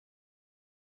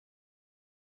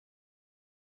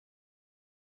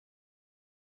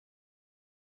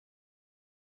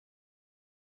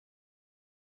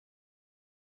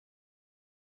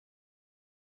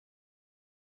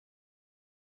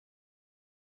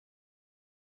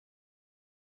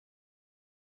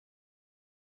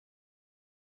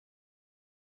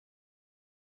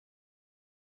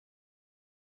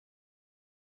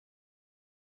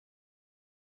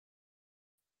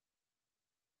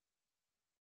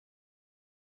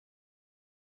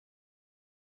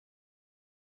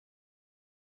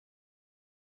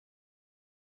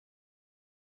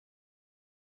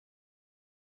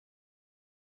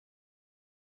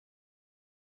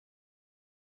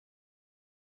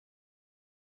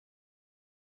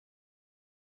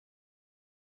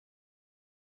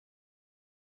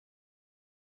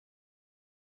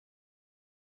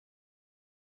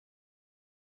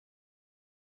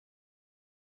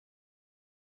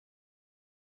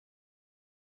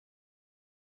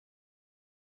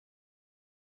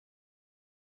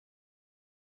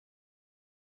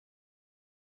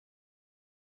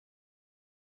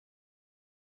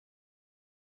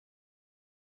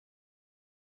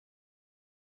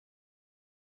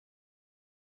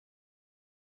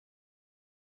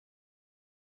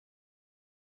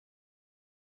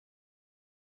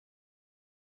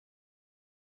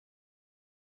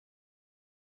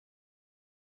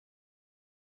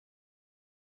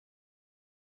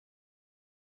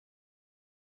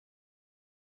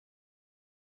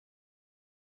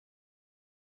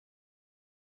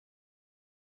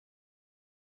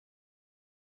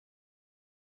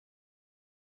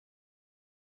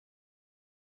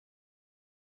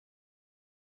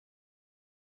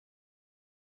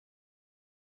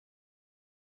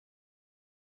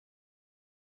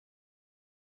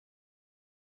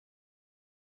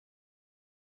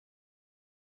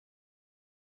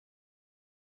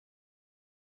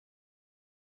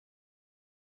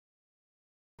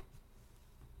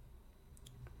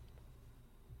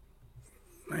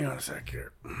a sec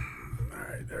here. All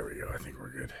right, there we go. I think we're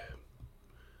good.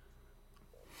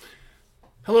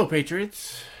 Hello,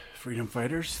 Patriots, freedom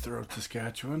fighters throughout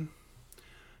Saskatchewan,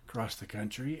 across the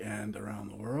country, and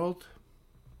around the world.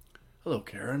 Hello,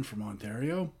 Karen from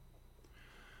Ontario.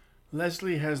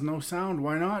 Leslie has no sound.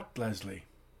 Why not, Leslie?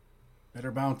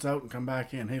 Better bounce out and come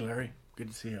back in. Hey, Larry. Good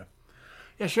to see you.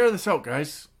 Yeah, share this out,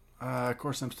 guys. Of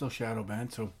course, I'm still shadow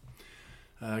banned, so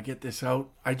get this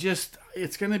out.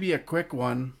 It's going to be a quick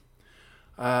one.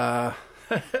 I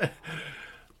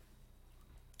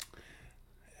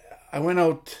went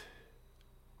out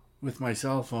with my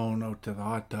cell phone out to the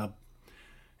hot tub,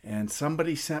 and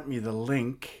somebody sent me the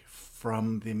link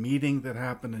from the meeting that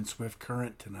happened in Swift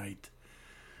Current tonight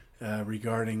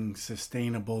regarding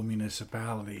sustainable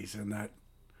municipalities and that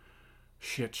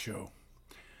shit show.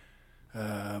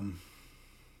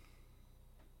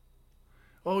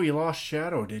 Oh, you lost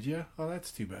Shadow, did you? Oh,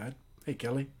 that's too bad. Hey,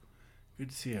 Kelly. Good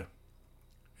to see you.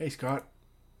 Hey, Scott.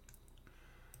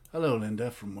 Hello,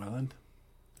 Linda from Welland.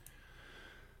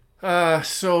 And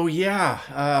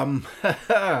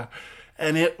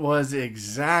it was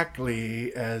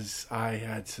exactly as I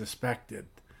had suspected.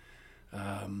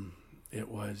 It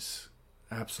was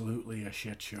absolutely a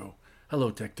shit show. Hello,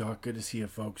 TikTok. Good to see you,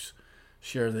 folks.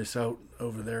 Share this out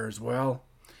over there as well.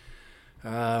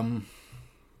 I'm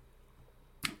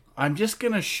just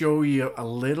going to show you a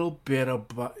little bit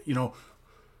about,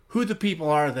 who the people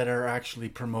are that are actually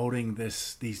promoting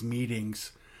these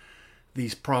meetings,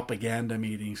 these propaganda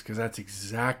meetings, because that's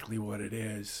exactly what it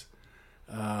is.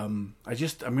 I'm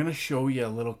going to show you a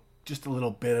little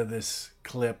bit of this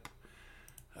clip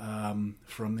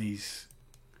from these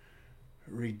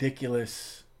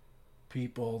ridiculous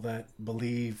people that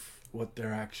believe what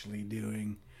they're actually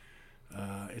doing.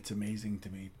 It's amazing to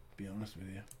me, to be honest with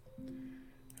you.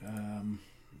 All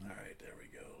right, there we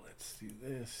go. Let's do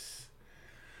this.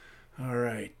 All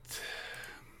right.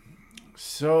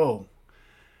 So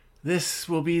this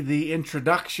will be the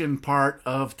introduction part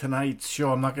of tonight's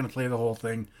show. I'm not going to play the whole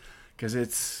thing because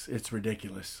it's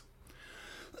ridiculous.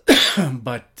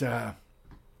 But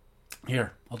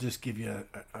here, I'll just give you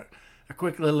a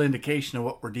quick little indication of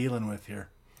what we're dealing with here.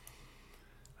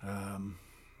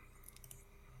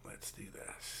 Let's do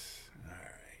this. All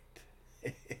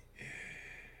right.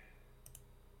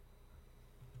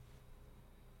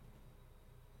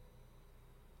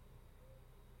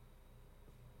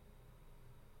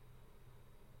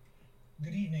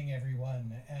 Good evening,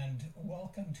 everyone, and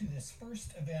welcome to this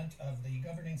first event of the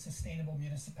Governing Sustainable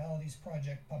Municipalities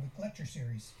Project Public Lecture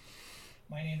Series.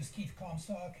 My name is Keith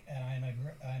Comstock, and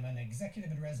I'm an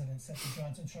executive in residence at the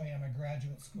Johnson Shoyama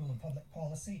Graduate School of Public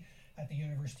Policy at the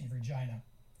University of Regina.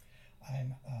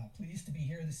 I'm pleased to be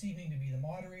here this evening to be the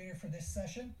moderator for this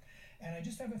session, and I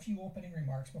just have a few opening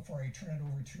remarks before I turn it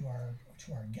over to our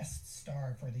guest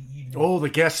star for the evening. Oh, the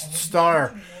guest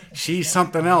star. She's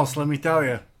something else, let me tell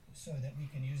you. So that we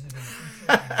can use it in the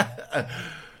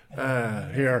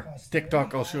future. Here,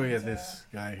 TikTok, I'll show you this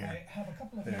guy here. I have a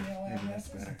couple of email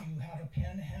addresses. If you have a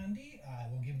pen handy, I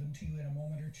will give them to you in a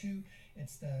moment or two.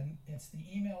 It's the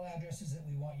email addresses that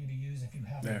we want you to use if you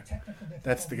have any technical difficulties.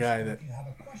 That's the guy if you have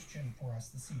a question for us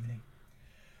this evening.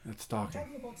 That's talking. We're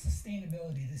talking about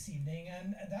sustainability this evening,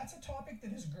 and that's a topic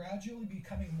that is gradually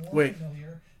becoming more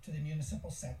familiar to the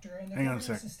municipal sector. And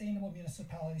the Sustainable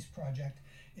Municipalities Project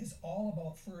is all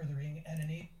about furthering and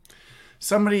enabling.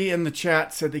 Somebody in the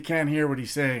chat said they can't hear what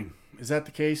he's saying. Is that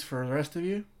the case for the rest of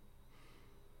you?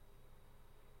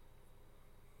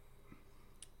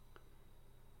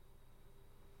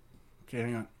 Okay,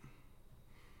 hang on.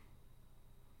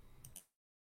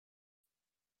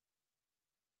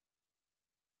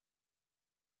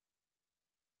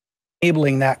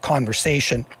 Enabling that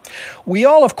conversation. We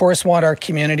all, of course, want our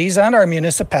communities and our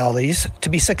municipalities to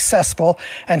be successful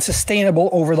and sustainable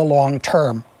over the long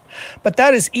term. But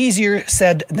that is easier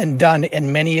said than done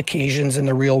in many occasions in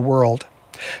the real world.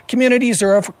 Communities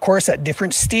are, of course, at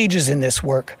different stages in this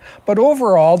work, but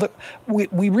overall,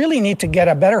 we really need to get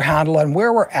a better handle on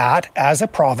where we're at as a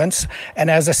province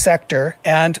and as a sector,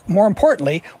 and more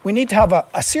importantly, we need to have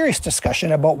a serious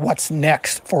discussion about what's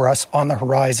next for us on the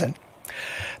horizon.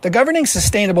 The Governing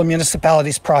Sustainable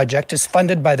Municipalities Project is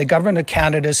funded by the Government of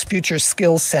Canada's Future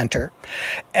Skills Centre,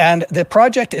 and the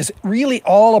project is really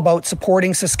all about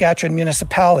supporting Saskatchewan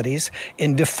municipalities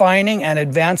in defining and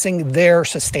advancing their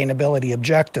sustainability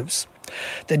objectives.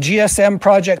 The GSM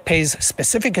project pays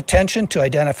specific attention to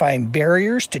identifying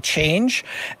barriers to change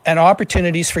and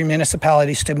opportunities for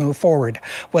municipalities to move forward,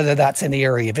 whether that's in the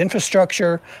area of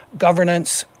infrastructure,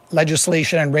 governance,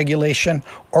 legislation and regulation,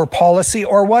 or policy,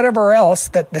 or whatever else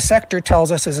that the sector tells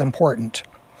us is important.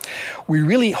 We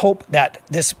really hope that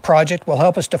this project will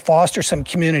help us to foster some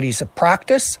communities of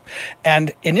practice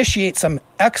and initiate some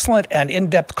excellent and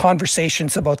in-depth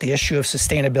conversations about the issue of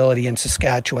sustainability in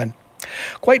Saskatchewan.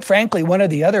 Quite frankly, one of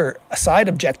the other side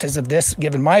objectives of this,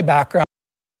 given my background.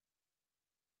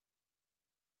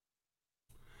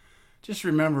 Just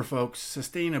remember, folks,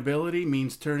 sustainability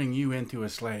means turning you into a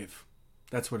slave.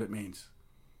 That's what it means.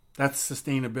 That's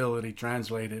sustainability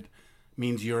translated,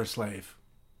 means you're a slave.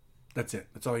 That's it.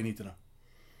 That's all you need to know.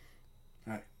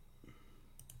 All right.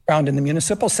 Around in the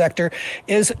municipal sector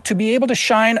is to be able to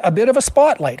shine a bit of a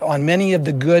spotlight on many of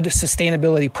the good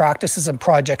sustainability practices and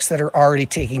projects that are already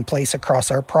taking place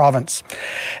across our province.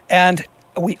 And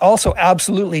we also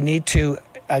absolutely need to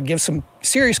give some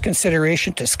serious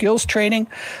consideration to skills training,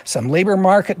 some labor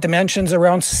market dimensions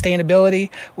around sustainability.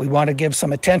 We want to give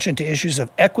some attention to issues of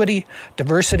equity,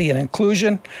 diversity, and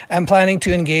inclusion, and planning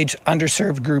to engage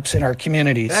underserved groups in our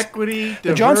communities. Equity,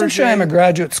 the Johnson Shima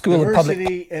Graduate School of Public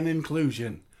Diversity and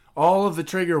inclusion. All of the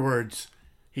trigger words.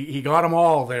 He got them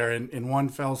all there in one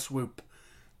fell swoop.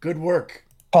 Good work.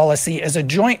 Policy is a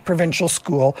joint provincial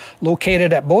school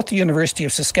located at both the University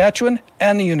of Saskatchewan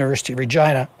and the University of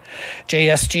Regina.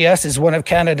 JSGS is one of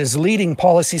Canada's leading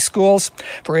policy schools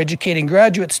for educating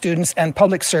graduate students and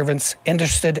public servants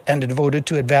interested and devoted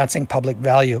to advancing public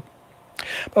value.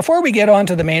 Before we get on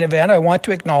to the main event, I want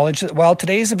to acknowledge that while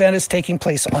today's event is taking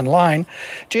place online,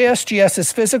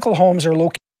 JSGS's physical homes are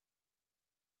located.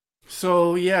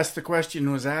 So, yes, the question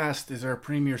was asked, is our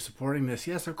Premier supporting this?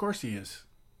 Yes, of course he is.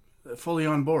 Fully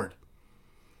on board.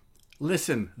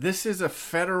 Listen, this is a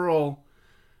federal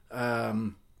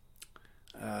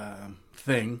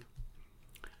thing.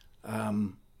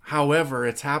 However,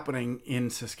 it's happening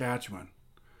in Saskatchewan.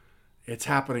 It's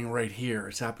happening right here.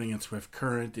 It's happening in Swift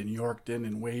Current, in Yorkton,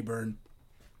 in Weyburn,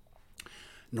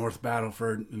 North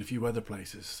Battleford, and a few other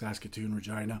places, Saskatoon,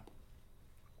 Regina.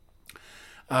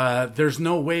 There's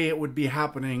no way it would be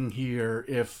happening here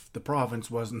if the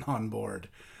province wasn't on board.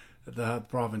 The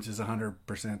province is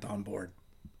 100% on board.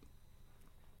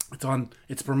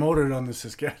 It's promoted on the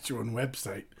Saskatchewan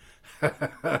website.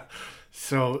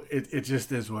 So it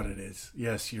just is what it is.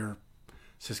 Yes, your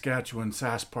Saskatchewan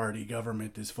Sass Party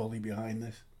government is fully behind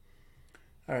this.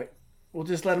 All right. We'll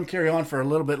just let him carry on for a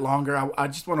little bit longer. I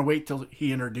just want to wait till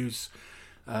he introduces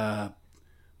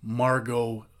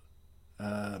Margot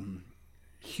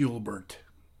Hulbert.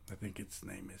 I think its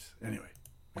name is. Anyway.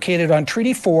 Located on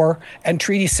Treaty 4 and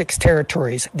Treaty 6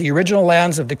 territories, the original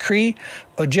lands of the Cree,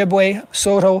 Ojibwe,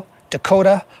 Saulteaux,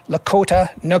 Dakota,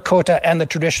 Lakota, Nakota, and the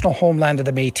traditional homeland of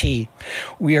the Métis.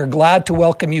 We are glad to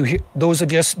welcome you, those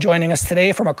of you joining us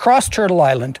today from across Turtle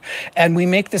Island, and we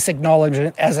make this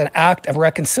acknowledgement as an act of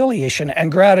reconciliation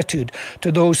and gratitude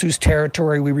to those whose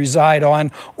territory we reside on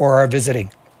or are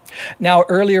visiting. Now,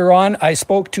 earlier on, I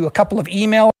spoke to a couple of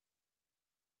emails.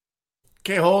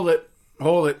 Okay, hold it.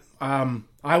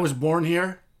 I was born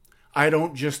here. I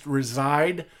don't just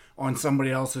reside on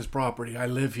somebody else's property. I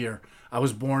live here. I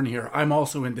was born here. I'm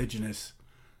also Indigenous.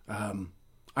 I'm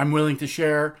willing to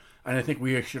share, and I think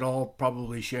we should all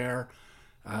probably share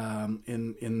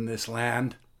in this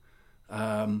land.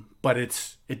 But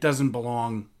it doesn't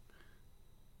belong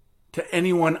to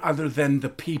anyone other than the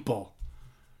people.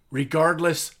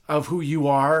 Regardless of who you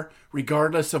are,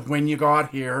 regardless of when you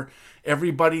got here,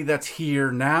 everybody that's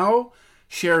here now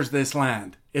shares this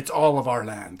land. It's all of our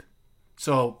land.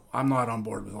 So I'm not on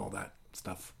board with all that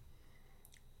stuff.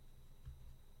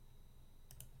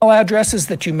 Addresses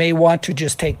that you may want to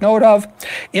just take note of.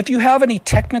 If you have any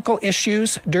technical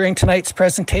issues during tonight's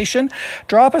presentation,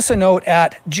 drop us a note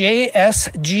at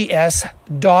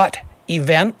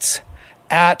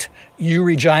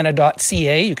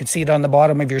jsgs.events@uregina.ca. You can see it on the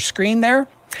bottom of your screen there.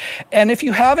 And if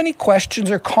you have any questions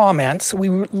or comments, we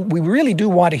really do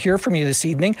want to hear from you this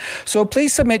evening. So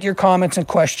please submit your comments and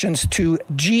questions to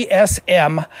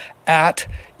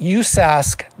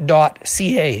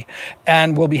gsm@usask.ca.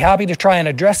 And we'll be happy to try and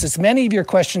address as many of your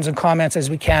questions and comments as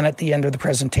we can at the end of the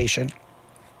presentation.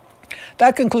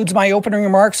 That concludes my opening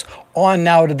remarks. On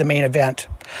now to the main event.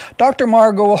 Dr.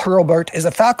 Margot Hurlbert is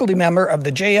a faculty member of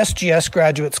the JSGS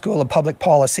Graduate School of Public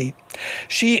Policy.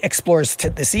 She explores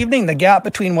this evening the gap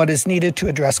between what is needed to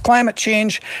address climate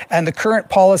change and the current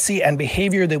policy and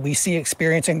behavior that we see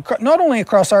experiencing not only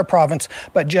across our province,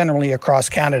 but generally across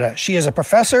Canada. She is a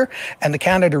professor and the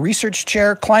Canada Research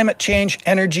Chair, Climate Change,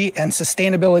 Energy and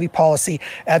Sustainability Policy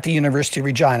at the University of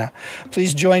Regina.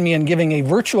 Please join me in giving a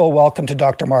virtual welcome to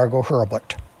Dr. Margot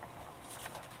Hurlbert.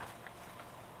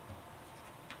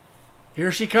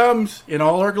 Here she comes in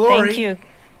all her glory. Thank you.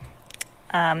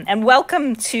 and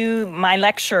welcome to my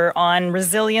lecture on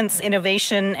resilience,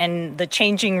 innovation, and the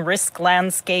changing risk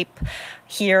landscape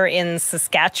here in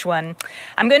Saskatchewan.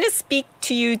 I'm going to speak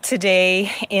to you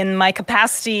today in my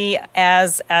capacity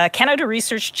as a Canada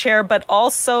Research Chair, but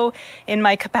also in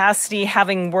my capacity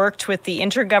having worked with the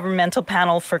Intergovernmental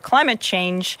Panel for Climate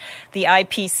Change, the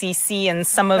IPCC, and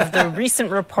some of the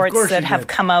recent reports that have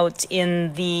come out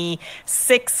in the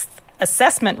 6th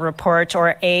Assessment Report,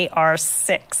 or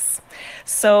AR6.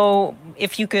 So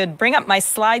if you could bring up my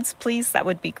slides, please, that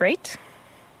would be great.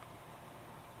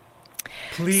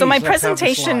 Please, so my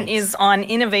presentation is on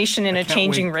innovation in a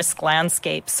changing risk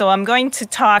landscape. So I'm going to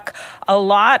talk a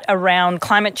lot around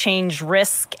climate change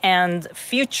risk and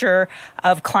future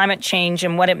of climate change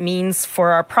and what it means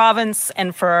for our province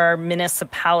and for our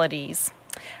municipalities.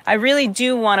 I really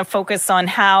do want to focus on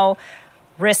how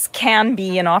risk can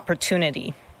be an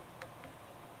opportunity.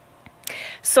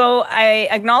 So I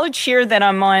acknowledge here that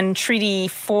I'm on Treaty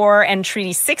 4 and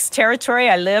Treaty 6 territory.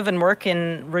 I live and work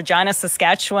in Regina,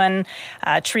 Saskatchewan,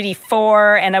 Treaty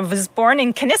 4, and I was born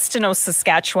in Kanistino,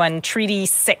 Saskatchewan, Treaty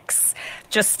 6,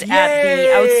 just at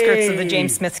the outskirts of the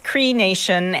James Smith Cree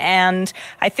Nation. And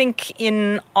I think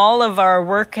in all of our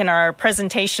work and our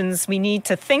presentations, we need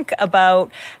to think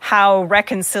about how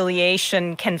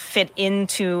reconciliation can fit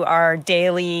into our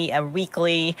daily,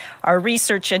 weekly, our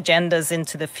research agendas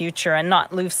into the future, and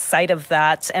not lose sight of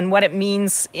that and what it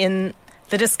means in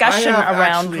the discussion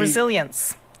around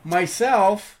resilience.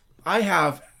 Myself, I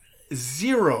have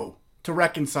zero to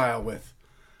reconcile with.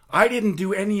 I didn't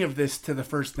do any of this to the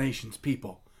First Nations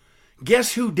people.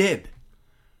 Guess who did?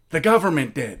 The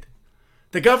government did.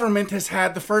 The government has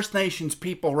had the First Nations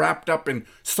people wrapped up in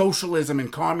socialism and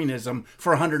communism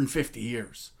for 150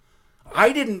 years.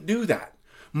 I didn't do that.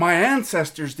 My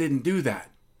ancestors didn't do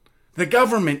that. The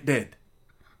government did.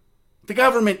 The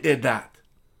government did that.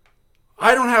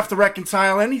 I don't have to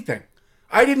reconcile anything.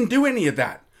 I didn't do any of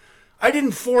that. I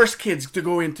didn't force kids to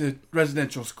go into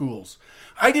residential schools.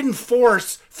 I didn't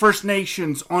force First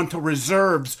Nations onto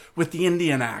reserves with the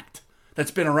Indian Act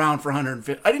that's been around for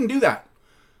 150. I didn't do that.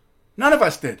 None of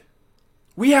us did.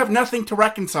 We have nothing to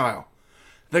reconcile.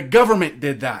 The government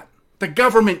did that. The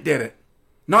government did it.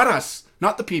 Not us.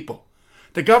 Not the people.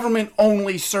 The government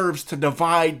only serves to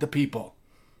divide the people.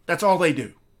 That's all they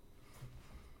do.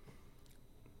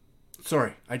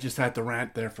 Sorry, I just had to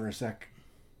rant there for a sec.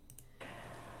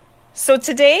 So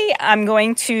today I'm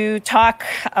going to talk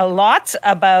a lot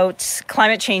about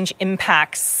climate change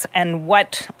impacts and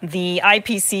what the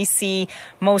IPCC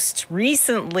most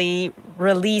recently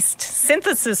released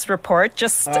synthesis report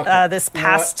just this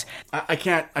past. I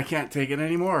can't take it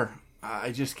anymore.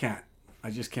 I just can't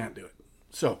do it.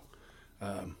 So,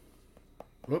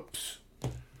 whoops.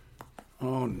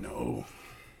 Oh no.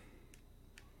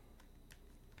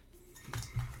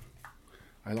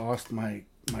 I lost my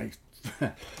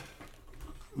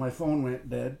my phone went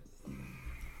dead,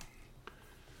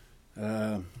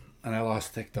 and I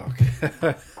lost TikTok.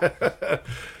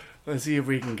 Let's see if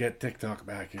we can get TikTok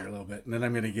back here a little bit, and then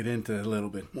I'm going to get into a little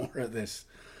bit more of this.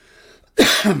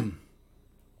 All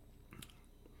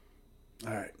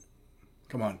right,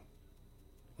 come on,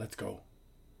 let's go.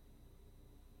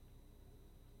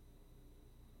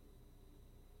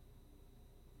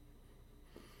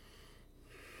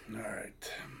 All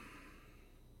right.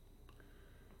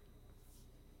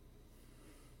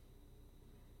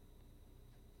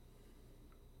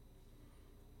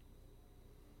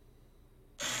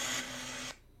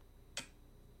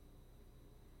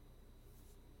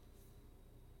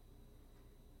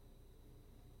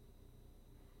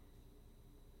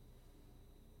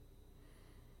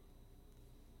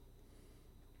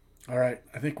 All right,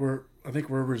 I think we're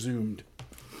resumed.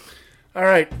 All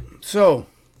right, so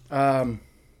hang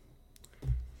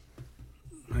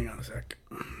on a sec.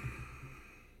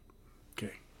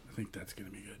 Okay, I think that's gonna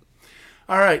be good.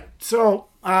 All right, so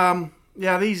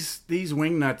yeah, these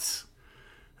wingnuts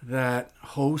that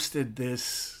hosted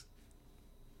this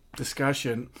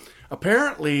discussion,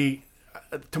 apparently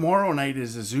tomorrow night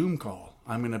is a Zoom call.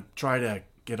 I'm gonna try to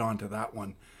get onto that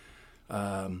one,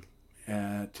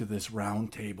 to this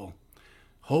round table.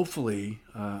 Hopefully,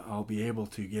 I'll be able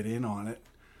to get in on it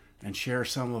and share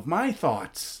some of my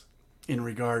thoughts in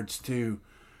regards to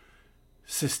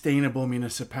sustainable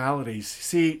municipalities.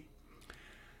 See,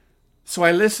 so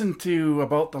I listened to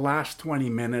about the last 20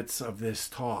 minutes of this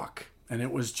talk, and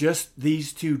it was just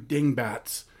these two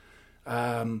dingbats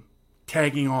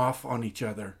tagging off on each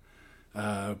other,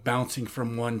 bouncing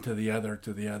from one to the other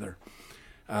to the other.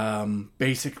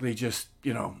 Basically just,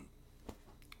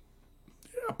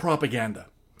 propaganda.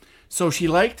 So she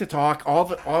liked to talk.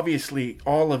 Obviously,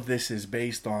 all of this is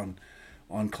based on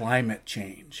on climate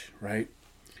change, right?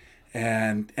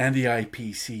 And the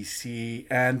IPCC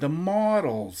and the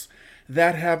models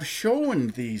that have shown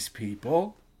these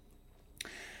people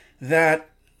that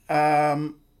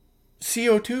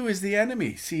CO2 is the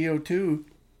enemy. CO2,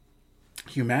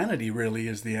 humanity really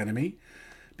is the enemy,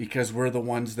 because we're the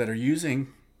ones that are using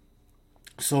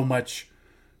so much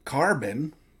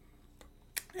carbon,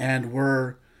 and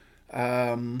we're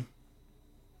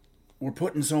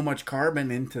putting so much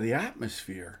carbon into the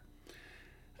atmosphere.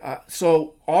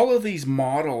 So all of these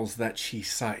models that she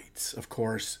cites, of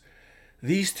course,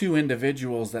 these two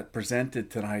individuals that presented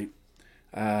tonight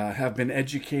have been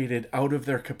educated out of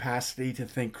their capacity to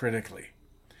think critically.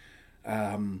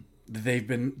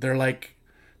 They're like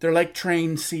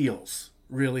trained SEALs,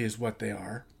 really is what they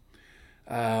are.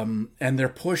 And they're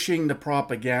pushing the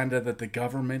propaganda that the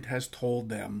government has told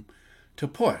them to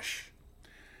push.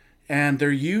 And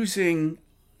they're using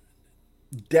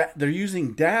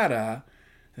data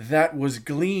that was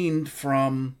gleaned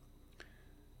from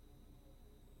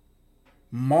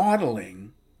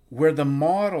modeling, where the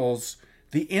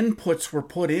inputs were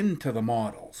put into the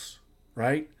models,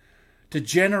 right, to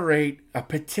generate a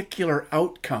particular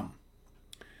outcome.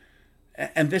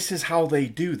 And this is how they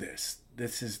do this.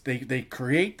 They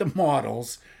create the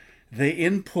models, they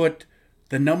input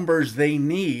the numbers they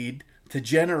need to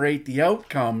generate the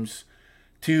outcomes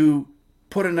to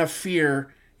put enough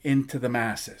fear into the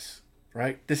masses,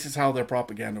 right? This is how their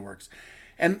propaganda works.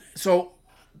 And so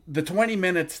the 20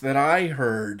 minutes that I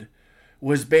heard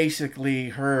was basically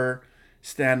her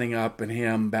standing up and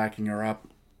him backing her up,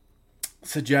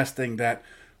 suggesting that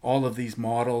all of these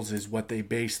models is what they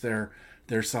base their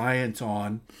science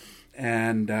on,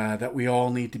 and that we all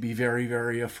need to be very,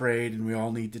 very afraid, and we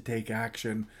all need to take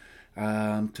action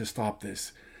to stop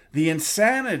this. The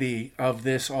insanity of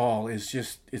this all is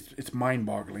just, it's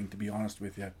mind-boggling, to be honest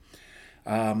with you.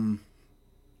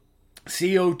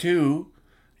 CO2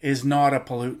 is not a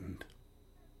pollutant.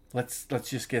 Let's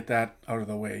just get that out of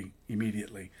the way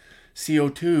immediately.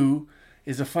 CO2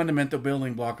 is a fundamental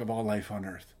building block of all life on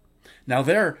Earth. Now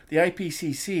the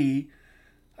IPCC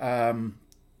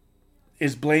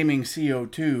is blaming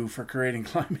CO2 for creating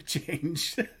climate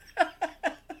change.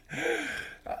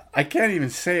 I can't even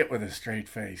say it with a straight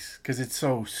face because it's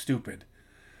so stupid.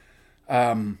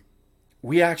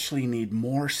 We actually need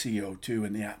more CO2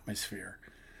 in the atmosphere,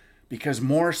 because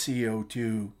more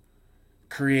CO2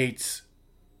 creates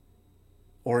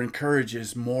or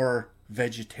encourages more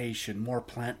vegetation, more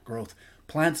plant growth.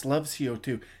 Plants love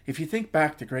CO2. If you think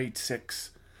back to grade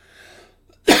 6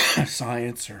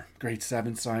 science, or grade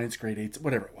 7 science, grade 8,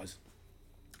 whatever it was,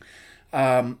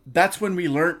 that's when we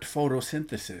learnt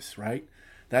photosynthesis, right?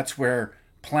 That's where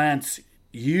plants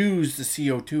use the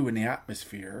CO2 in the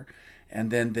atmosphere,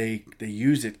 and then they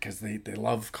use it because they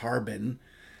love carbon,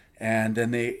 and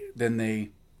then they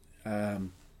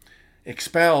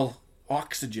expel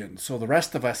oxygen so the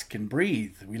rest of us can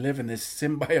breathe. We live in this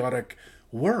symbiotic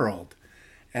world.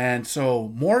 And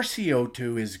so more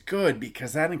CO2 is good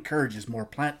because that encourages more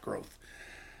plant growth.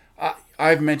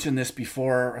 I've mentioned this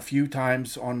before a few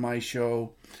times on my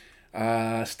show.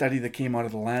 A study that came out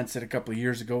of the Lancet a couple of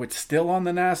years ago. It's still on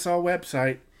the NASA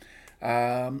website,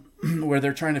 where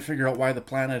they're trying to figure out why the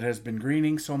planet has been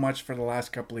greening so much for the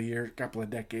last couple of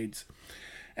decades.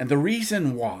 And the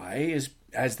reason why is,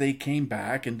 as they came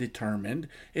back and determined,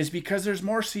 is because there's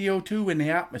more CO2 in the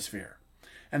atmosphere.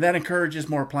 And that encourages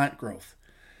more plant growth.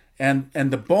 And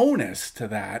the bonus to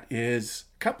that is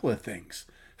a couple of things.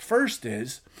 First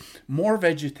is more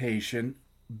vegetation,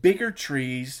 bigger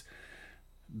trees,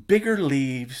 bigger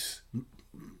leaves,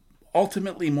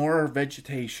 ultimately more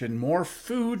vegetation, more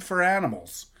food for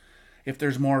animals. If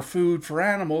there's more food for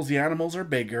animals, the animals are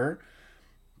bigger,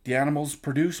 the animals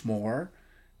produce more,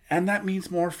 and that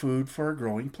means more food for a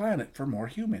growing planet, for more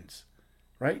humans,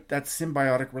 right? That's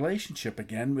symbiotic relationship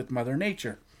again with Mother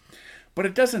Nature. But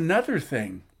it does another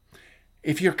thing.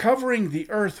 If you're covering the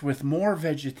earth with more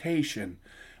vegetation,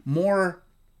 more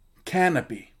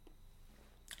canopy,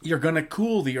 you're going to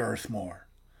cool the earth more.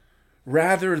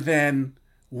 Rather than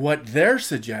what they're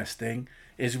suggesting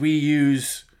is we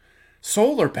use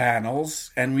solar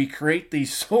panels and we create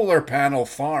these solar panel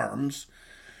farms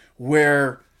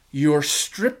where you're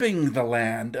stripping the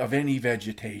land of any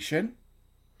vegetation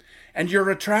and you're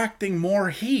attracting more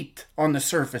heat on the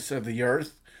surface of the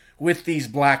earth with these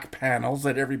black panels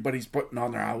that everybody's putting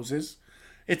on their houses.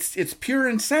 It's pure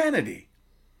insanity.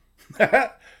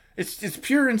 It's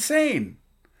pure insane.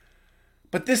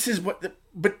 But this is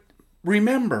but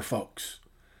remember, folks,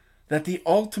 that the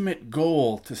ultimate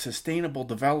goal to Sustainable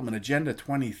Development Agenda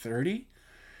 2030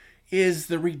 is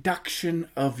the reduction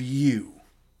of you.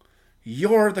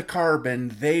 You're the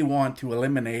carbon they want to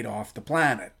eliminate off the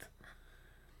planet.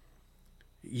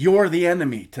 You're the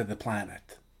enemy to the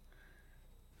planet.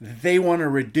 They want to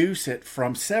reduce it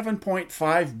from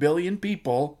 7.5 billion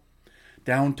people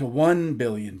down to 1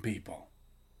 billion people.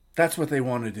 That's what they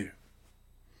want to do.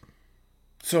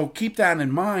 So keep that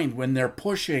in mind when they're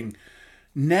pushing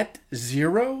net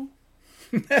zero.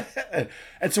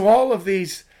 And so all of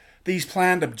these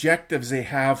planned objectives they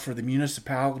have for the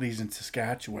municipalities in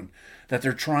Saskatchewan, that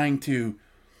they're trying to,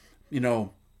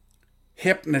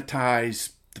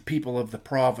 hypnotize the people of the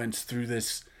province through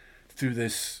this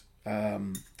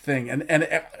thing.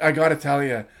 And I got to tell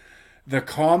you, the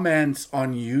comments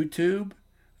on YouTube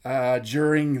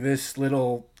during this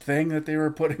little thing that they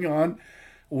were putting on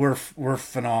were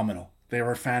phenomenal. They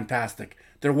were fantastic.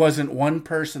 There wasn't one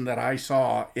person that I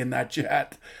saw in that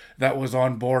chat that was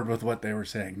on board with what they were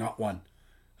saying. Not one.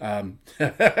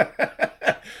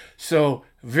 So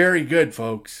very good,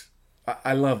 folks.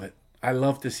 I love it. I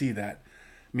love to see that.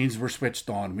 It means we're switched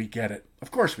on. We get it. Of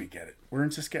course we get it. We're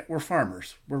in Saskatchewan. We're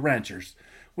farmers. We're ranchers.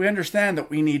 We understand that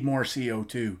we need more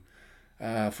CO2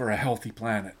 for a healthy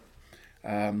planet.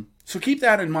 So keep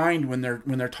that in mind when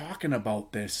they're talking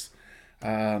about this.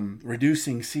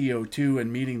 Reducing CO2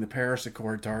 and meeting the Paris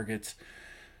Accord targets.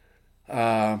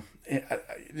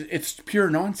 It's pure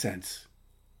nonsense.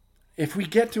 If we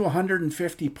get to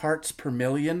 150 parts per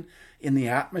million in the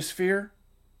atmosphere,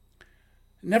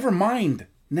 never mind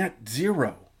net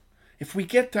zero. If we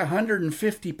get to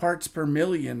 150 parts per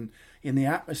million in the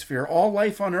atmosphere, all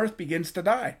life on Earth begins to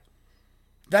die.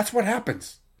 That's what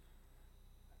happens.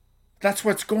 That's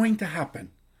what's going to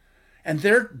happen. And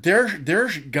they're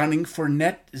gunning for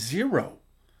net zero.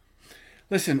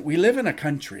 Listen, we live in a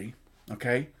country,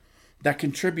 okay, that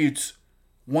contributes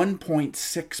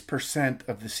 1.6%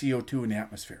 of the CO2 in the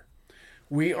atmosphere.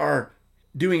 We are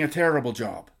doing a terrible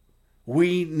job.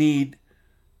 We need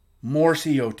more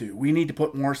CO2. We need to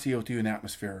put more CO2 in the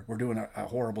atmosphere. We're doing a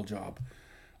horrible job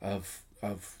of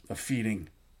feeding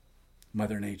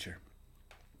Mother Nature.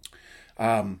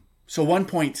 So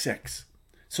 1.6.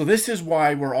 So this is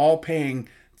why we're all paying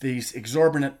these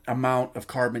exorbitant amount of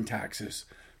carbon taxes,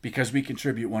 because we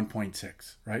contribute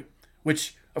 1.6, right?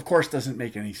 Which, of course, doesn't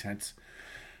make any sense.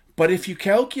 But if you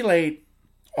calculate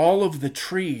all of the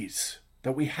trees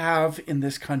that we have in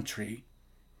this country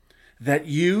that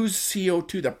use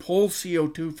CO2, that pull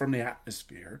CO2 from the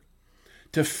atmosphere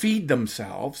to feed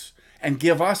themselves and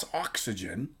give us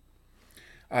oxygen,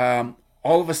 all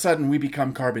of a sudden we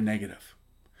become carbon negative.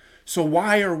 So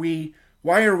why are we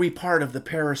part of the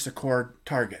Paris Accord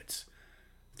targets?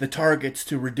 The targets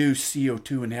to reduce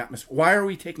CO2 in the atmosphere. Why are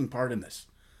we taking part in this?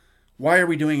 Why are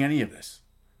we doing any of this?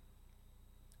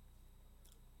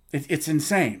 It's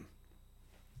insane.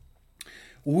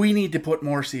 We need to put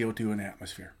more CO2 in the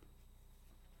atmosphere.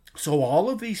 So all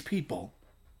of these people,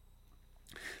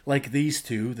 like these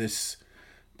two, this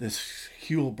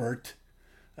Hulbert,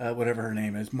 whatever her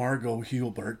name is, Margot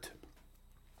Hulbert,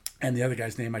 and the other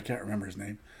guy's name, I can't remember his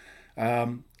name.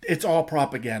 It's all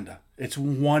propaganda. It's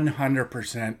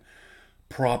 100%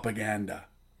 propaganda.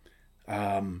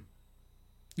 And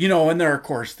they're, of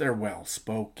course, they're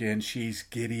well-spoken. She's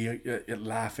giddy,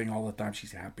 laughing all the time.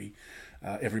 She's happy.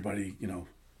 Everybody,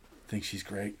 thinks she's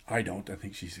great. I don't. I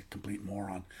think she's a complete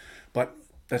moron. But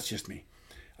that's just me.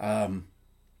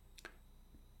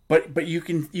 But you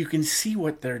can see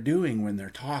what they're doing when they're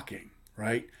talking,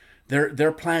 right?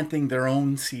 They're planting their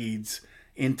own seeds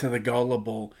into the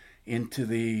gullible, into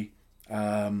the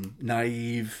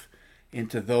naive,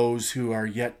 into those who are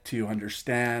yet to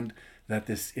understand that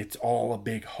it's all a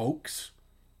big hoax.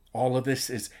 All of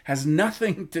this has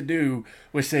nothing to do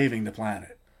with saving the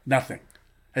planet. Nothing.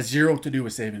 Has zero to do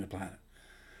with saving the planet.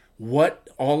 What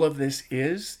all of this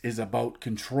is about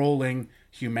controlling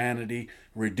humanity,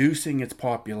 reducing its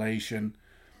population,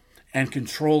 and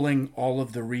controlling all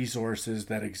of the resources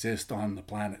that exist on the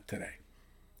planet today.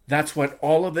 That's what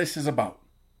all of this is about.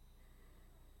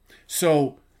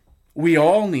 So we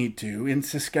all need to, in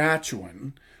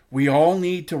Saskatchewan, we all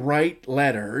need to write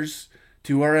letters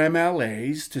to our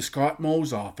MLAs, to Scott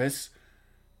Moe's office,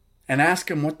 and ask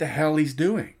him what the hell he's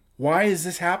doing. Why is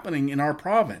this happening in our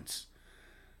province?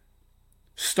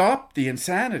 Stop the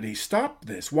insanity. Stop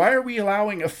this. Why are we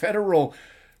allowing a federal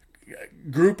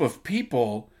group of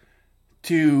people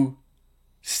to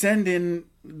send in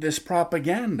this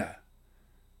propaganda?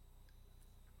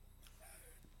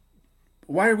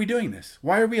 Why are we doing this?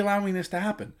 Why are we allowing this to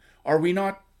happen? Are we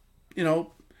not,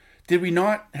 did we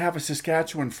not have a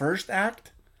Saskatchewan First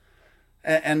Act?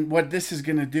 And what this is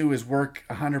going to do is work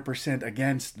 100%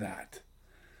 against that.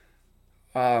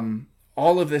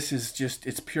 All of this is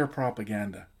it's pure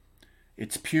propaganda.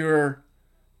 It's pure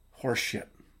horseshit.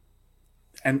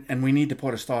 And we need to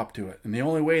put a stop to it. And the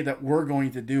only way that we're going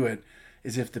to do it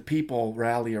is if the people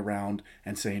rally around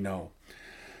and say no.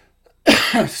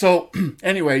 So,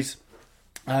 anyways,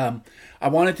 I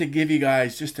wanted to give you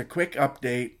guys just a quick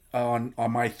update on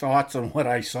my thoughts on what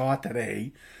I saw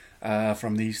today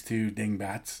from these two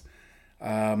dingbats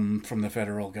from the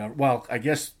federal government. Well, I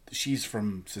guess she's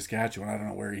from Saskatchewan. I don't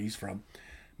know where he's from.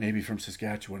 Maybe from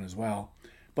Saskatchewan as well.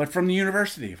 But from the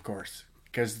university, of course,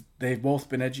 because they've both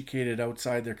been educated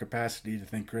outside their capacity to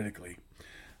think critically.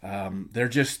 They're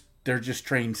just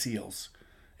trained SEALs,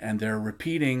 and they're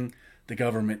repeating the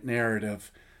government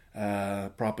narrative,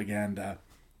 propaganda,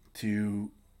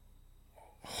 to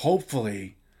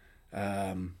hopefully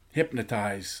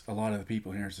hypnotize a lot of the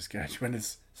people here in Saskatchewan.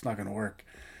 It's not going to work.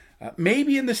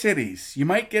 Maybe in the cities, you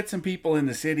might get some people in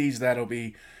the cities that'll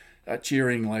be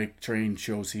cheering like trained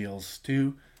show SEALs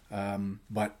too.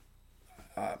 But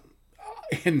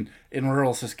in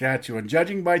rural Saskatchewan,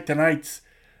 judging by tonight's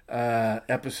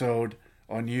episode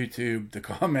on YouTube, the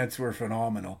comments were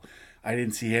phenomenal. I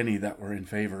didn't see any that were in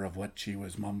favor of what she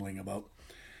was mumbling about.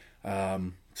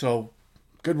 So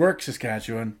good work,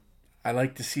 Saskatchewan. I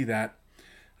like to see that.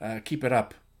 Keep it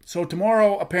up. So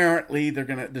tomorrow, apparently,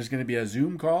 there's gonna be a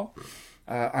Zoom call.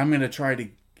 I'm gonna try to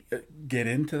get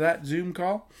into that Zoom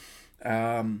call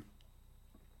and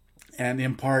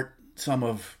impart some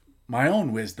of my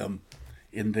own wisdom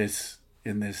in this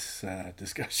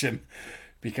discussion,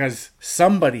 because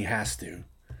somebody has to.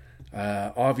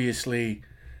 Obviously,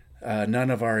 none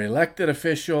of our elected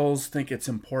officials think it's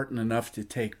important enough to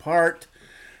take part.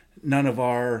 None of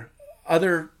our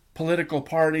other political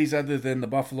parties, other than the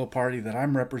Buffalo Party that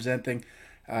I'm representing,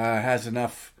 has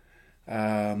enough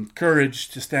courage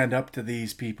to stand up to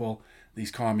these people,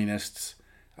 these communists.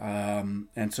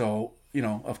 And so,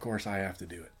 of course, I have to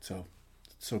do it. So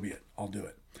be it. I'll do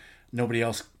it. Nobody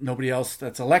else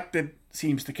that's elected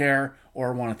seems to care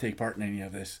or want to take part in any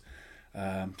of this.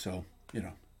 So,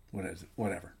 what is it?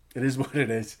 Whatever. It is what it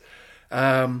is.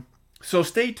 So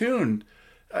stay tuned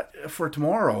for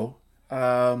tomorrow.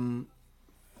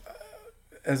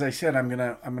 As I said, I'm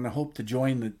gonna hope to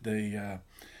join the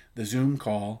Zoom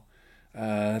call.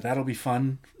 That'll be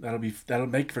fun. That'll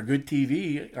make for good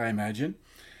TV, I imagine.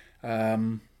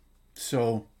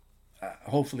 So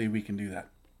hopefully we can do that.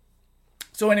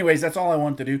 So anyways, that's all I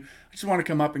want to do. I just want to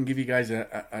come up and give you guys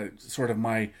a sort of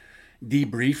my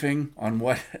debriefing on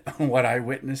what I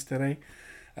witnessed today.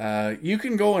 You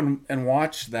can go and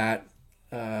watch that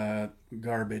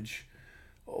garbage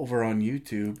over on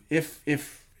YouTube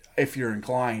if you're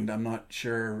inclined. I'm not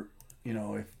sure,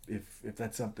 if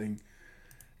that's something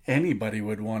anybody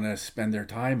would want to spend their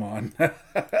time on.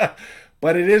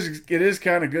 But it is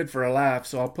kind of good for a laugh,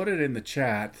 so I'll put it in the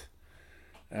chat.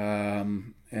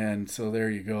 And so there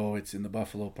you go. It's in the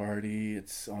Buffalo Party.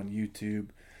 It's on YouTube.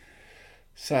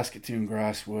 Saskatoon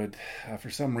Grasswood. For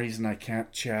some reason, I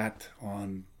can't chat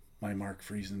on my Mark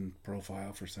Friesen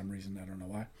profile. For some reason, I don't know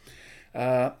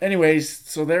why. Anyways,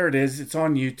 so there it is. It's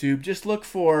on YouTube. Just look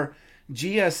for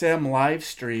GSM live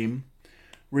stream,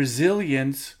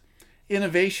 Resilience,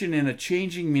 Innovation in a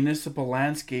Changing Municipal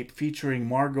Landscape, featuring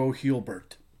Margot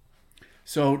Hulbert.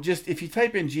 So just if you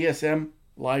type in GSM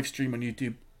live stream on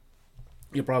YouTube,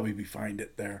 you'll probably find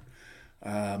it there.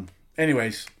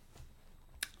 Anyways,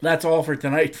 that's all for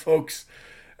tonight, folks.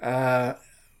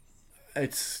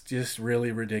 It's just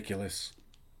really ridiculous.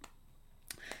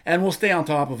 And we'll stay on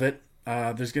top of it.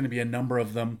 There's going to be a number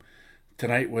of them.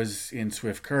 Tonight was in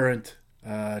Swift Current.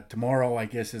 Tomorrow, I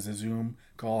guess, is a Zoom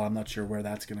call. I'm not sure where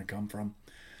that's going to come from.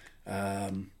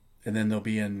 And then they'll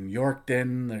be in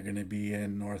Yorkton. They're going to be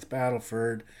in North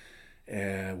Battleford,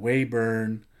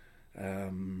 Weyburn,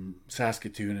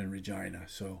 Saskatoon, and Regina.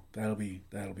 So that'll be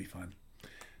fun.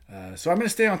 So I'm going to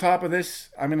stay on top of this.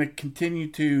 I'm going to continue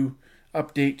to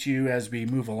update you as we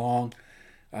move along.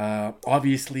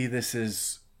 Obviously, this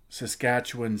is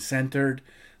Saskatchewan centered.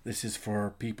 This is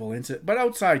for people inside, but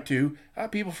outside too.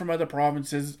 People from other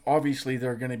provinces, obviously,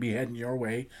 they're going to be heading your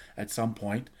way at some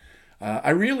point. I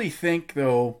really think,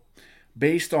 though,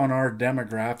 based on our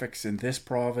demographics in this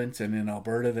province and in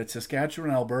Alberta, that Saskatchewan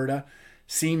and Alberta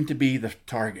seem to be the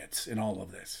targets in all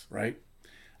of this, right?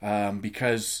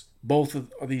 Because both of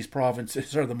these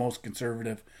provinces are the most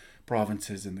conservative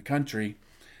provinces in the country.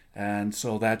 And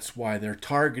so that's why they're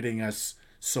targeting us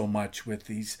so much with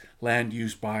these land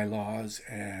use bylaws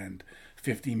and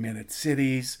 50-minute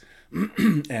cities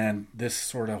and this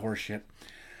sort of horseshit.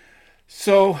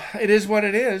 So it is what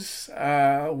it is.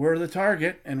 We're the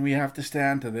target, and we have to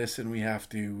stand to this, and we have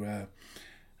to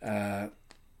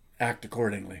act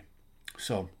accordingly.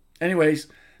 So anyways,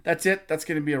 that's it. That's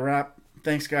going to be a wrap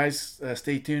Thanks, guys.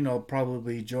 Stay tuned. I'll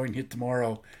probably join you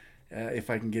tomorrow if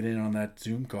I can get in on that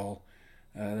Zoom call.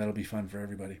 That'll be fun for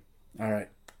everybody. All right.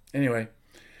 Anyway,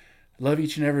 love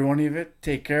each and every one of you.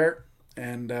 Take care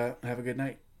and have a good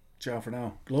night. Ciao for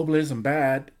now. Globalism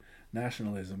bad.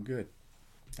 Nationalism good.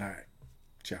 All right.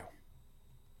 Ciao.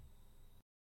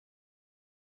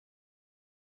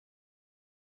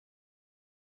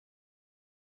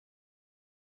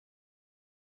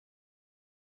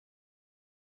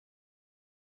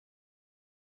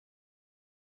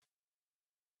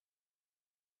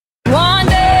 One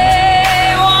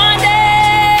day, one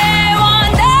day,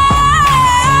 one day,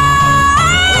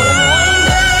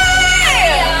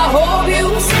 I hope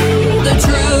you see the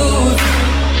truth.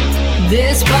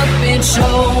 This puppet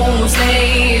show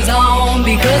stays on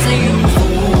because of you.